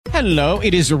Hello,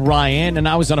 it is Ryan, and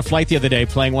I was on a flight the other day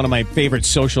playing one of my favorite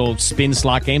social spin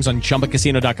slot games on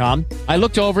chumbacasino.com. I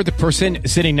looked over at the person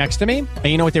sitting next to me, and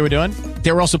you know what they were doing?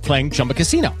 They were also playing Chumba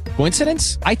Casino.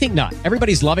 Coincidence? I think not.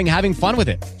 Everybody's loving having fun with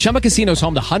it. Chumba Casino is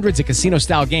home to hundreds of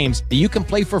casino-style games that you can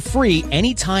play for free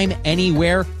anytime,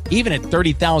 anywhere, even at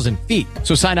 30,000 feet.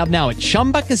 So sign up now at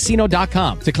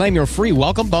chumbacasino.com to claim your free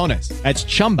welcome bonus. That's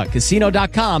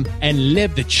chumbacasino.com and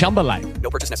live the Chumba life.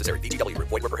 No purchase necessary. VGW.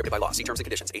 Void where prohibited by law. See terms and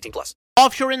conditions. 18+.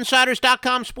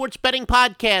 OffshoreInsiders.com sports betting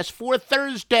podcast for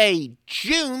Thursday,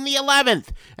 June the 11th.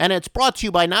 And it's brought to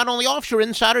you by not only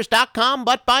OffshoreInsiders.com,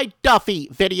 but by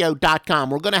DuffyVideo.com.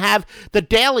 We're going to have the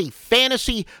daily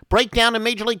fantasy breakdown in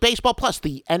Major League Baseball, plus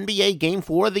the NBA game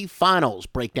for the finals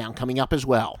breakdown coming up as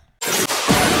well.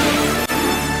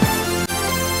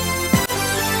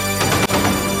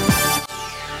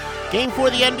 Game for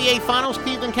the NBA Finals,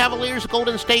 Cleveland Cavaliers,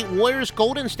 Golden State Warriors.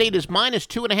 Golden State is minus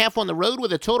 2.5 on the road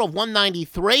with a total of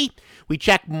 193. We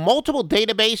checked multiple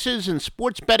databases, and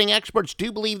sports betting experts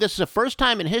do believe this is the first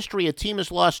time in history a team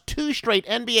has lost 2 straight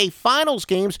NBA Finals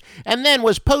games and then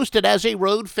was posted as a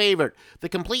road favorite. The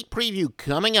complete preview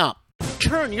coming up.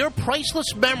 Turn your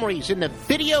priceless memories into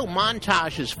video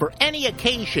montages for any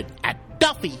occasion at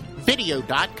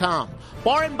DuffyVideo.com.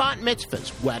 Bar and bat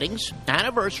mitzvahs, weddings,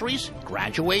 anniversaries,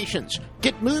 graduations.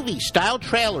 Get movie-style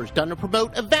trailers done to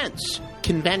promote events,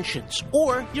 conventions,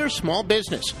 or your small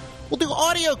business. We'll do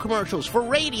audio commercials for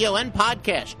radio and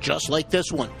podcasts, just like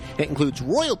this one. It includes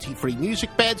royalty-free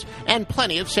music beds and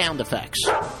plenty of sound effects.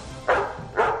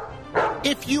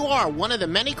 If you are one of the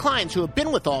many clients who have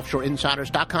been with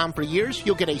OffshoreInsiders.com for years,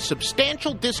 you'll get a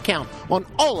substantial discount on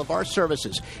all of our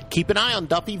services. Keep an eye on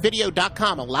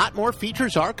DuffyVideo.com. A lot more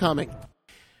features are coming.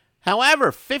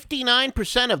 However,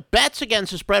 59% of bets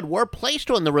against the spread were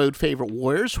placed on the road favorite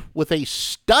Warriors, with a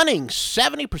stunning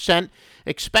 70%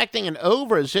 expecting an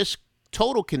over as this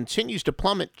total continues to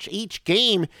plummet each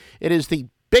game. It is the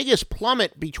biggest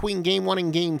plummet between Game 1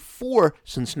 and Game 4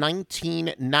 since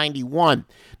 1991.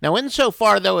 Now,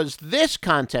 insofar, though, as this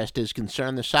contest is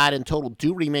concerned, the side in total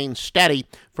do remain steady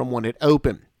from when it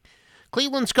opened.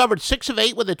 Cleveland's covered 6 of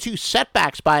 8 with the 2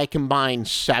 setbacks by a combined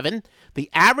 7. The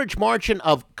average margin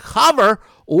of cover,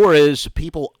 or as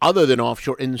people other than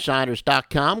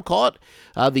OffshoreInsiders.com call it,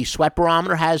 the sweat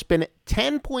barometer has been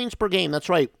 10 points per game. That's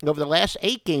right. Over the last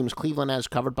 8 games, Cleveland has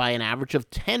covered by an average of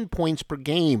 10 points per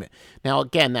game. Now,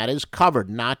 again, that is covered,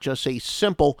 not just a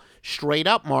simple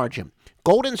straight-up margin.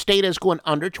 Golden State has gone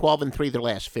under 12-3 their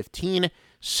last 15,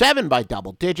 7 by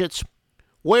double digits.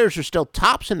 Warriors are still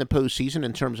tops in the postseason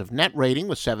in terms of net rating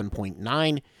with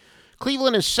 7.9.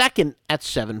 Cleveland is second at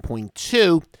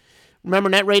 7.2. Remember,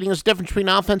 net rating is the difference between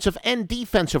offensive and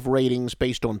defensive ratings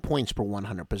based on points per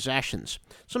 100 possessions.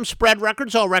 Some spread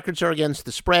records. All records are against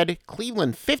the spread.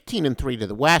 Cleveland 15-3 to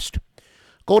the West.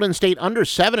 Golden State under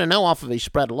 7-0 off of a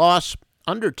spread loss.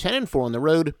 Under 10-4 on the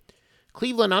road.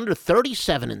 Cleveland under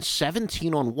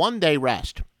 37-17 on one-day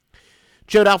rest.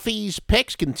 Joe Duffy's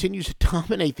picks continues to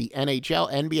dominate the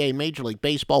NHL, NBA, Major League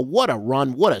Baseball. What a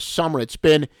run. What a summer it's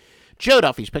been. Joe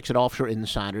Duffy's picks at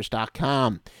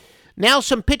OffshoreInsiders.com. Now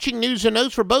some pitching news and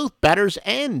notes for both bettors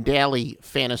and daily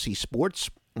fantasy sports.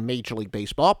 Major League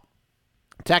Baseball.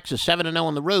 Texas 7-0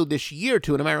 on the road this year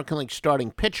to an American League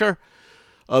starting pitcher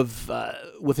with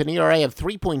an ERA of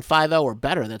 3.50 or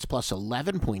better. That's plus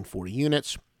 11.4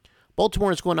 units.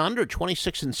 Baltimore is going under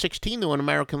 26-16 to an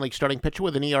American League starting pitcher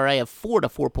with an ERA of 4 to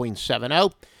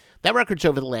 4.70. That record's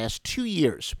over the last 2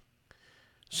 years.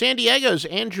 San Diego's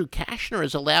Andrew Kashner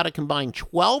is allowed a combined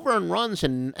 12 earned runs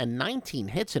and 19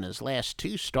 hits in his last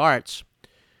 2 starts.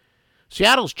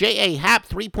 Seattle's J.A. Happ,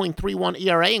 3.31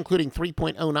 ERA, including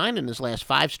 3.09 in his last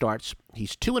 5 starts.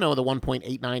 He's 2-0 with a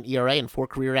 1.89 ERA and 4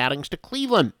 career outings to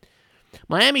Cleveland.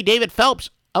 Miami, David Phelps,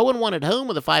 0-1 at home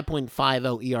with a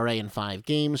 5.50 ERA in 5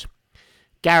 games.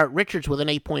 Garrett Richards with an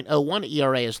 8.01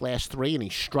 ERA his last 3, and he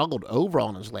struggled overall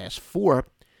in his last 4.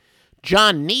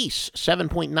 John Neese,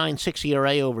 7.96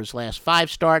 ERA over his last 5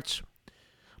 starts.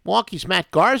 Milwaukee's Matt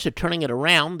Garza turning it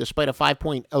around. Despite a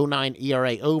 5.09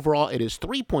 ERA overall, it is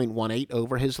 3.18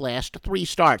 over his last 3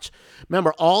 starts.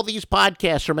 Remember, all these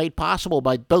podcasts are made possible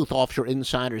by both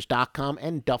OffshoreInsiders.com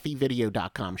and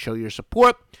DuffyVideo.com. Show your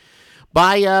support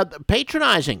by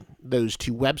patronizing those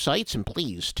 2 websites, and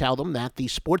please tell them that the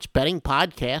Sports Betting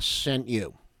Podcast sent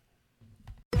you.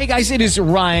 Hey guys, it is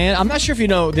Ryan. I'm not sure if you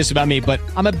know this about me, but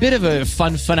I'm a bit of a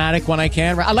fun fanatic when I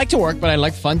can. I like to work, but I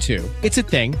like fun too. It's a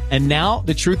thing. And now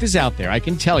the truth is out there. I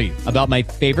can tell you about my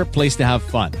favorite place to have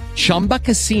fun. Chumba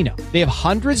Casino. They have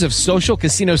hundreds of social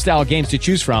casino style games to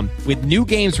choose from with new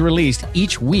games released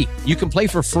each week. You can play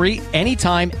for free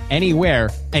anytime, anywhere.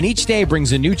 And each day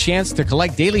brings a new chance to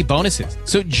collect daily bonuses.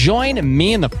 So join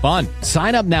me in the fun.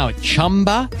 Sign up now at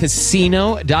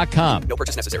ChumbaCasino.com. No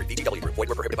purchase necessary. VGW Group. Void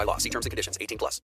where prohibited by law. See terms and conditions. 18+.